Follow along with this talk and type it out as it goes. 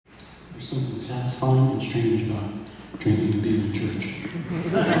There's something satisfying and strange about drinking beer in church.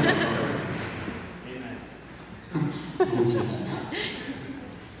 Amen. I won't say that.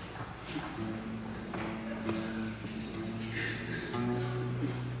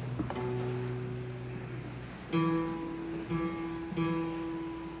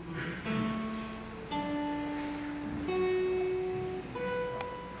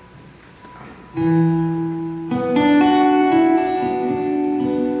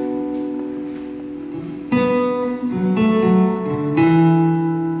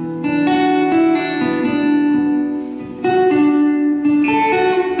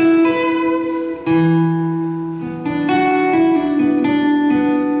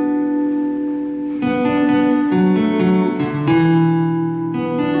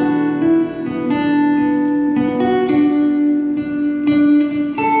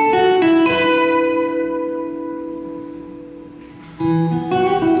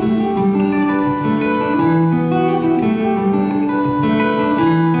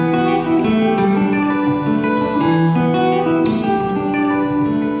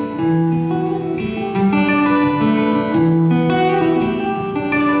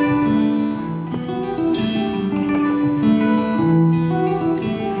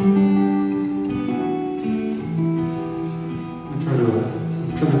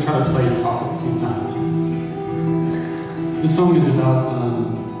 Try to play and talk at the same time. This song is about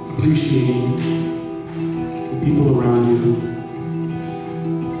appreciating the people around you,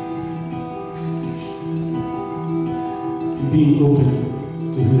 and being open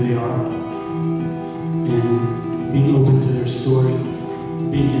to who they are, and being open to their story,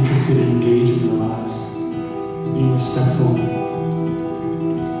 being interested and engaged in their lives, and being respectful.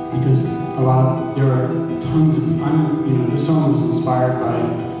 Because there are tons of, this song was inspired by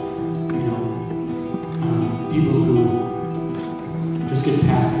people who just get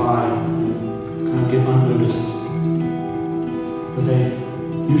passed by and kind of get unnoticed, but they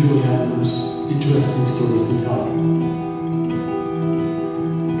usually have the most interesting stories to tell.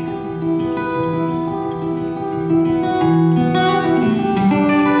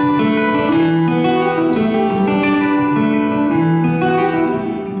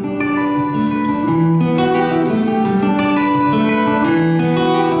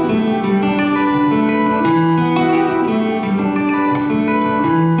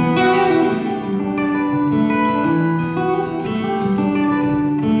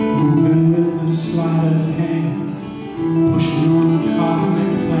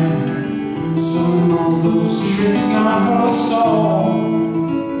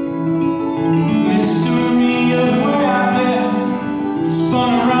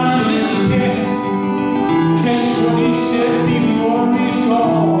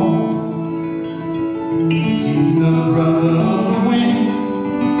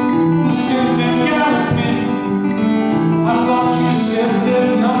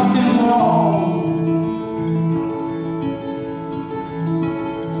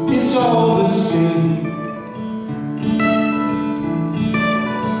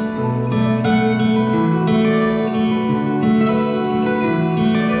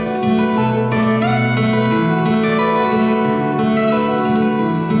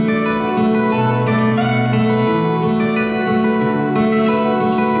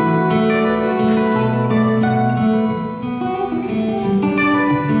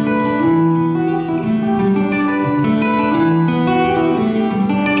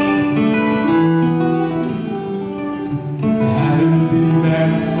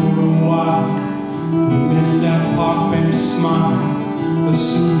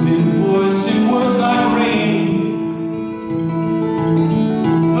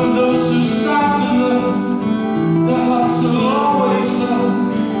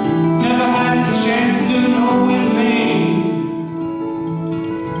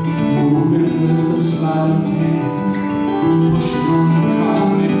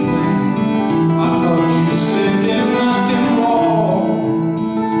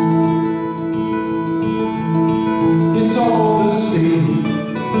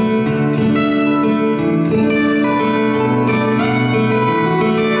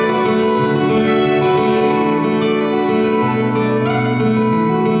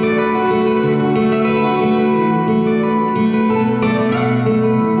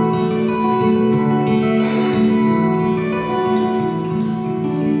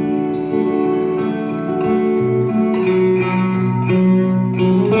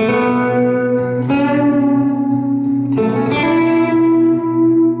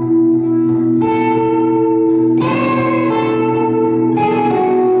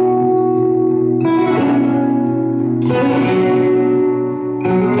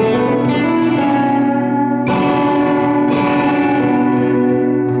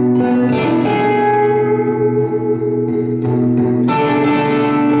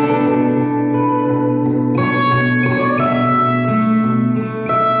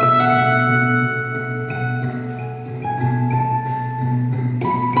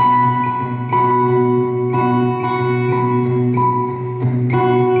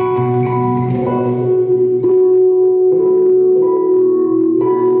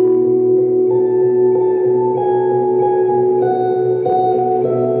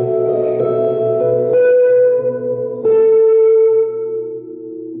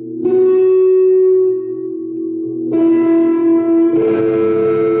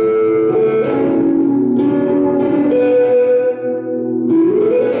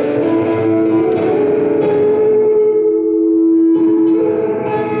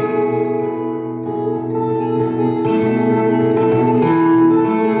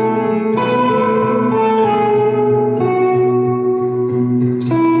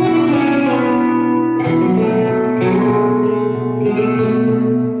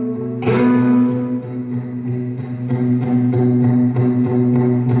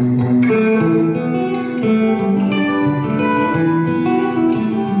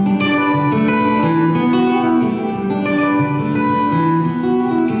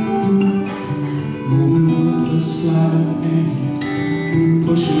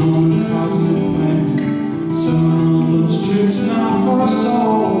 pushing on the cosmic plan, selling all those tricks now for a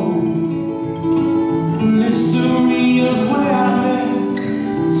soul. Mystery of way out there,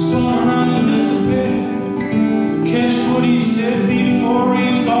 spun around and disappear. Catch what he said before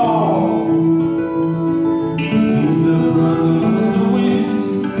he's gone. He's the brother of the wind,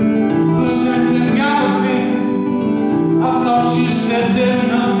 who sent them galloping. I thought you said there's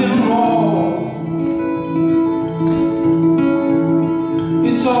nothing wrong.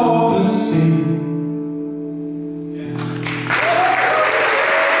 It's all the same.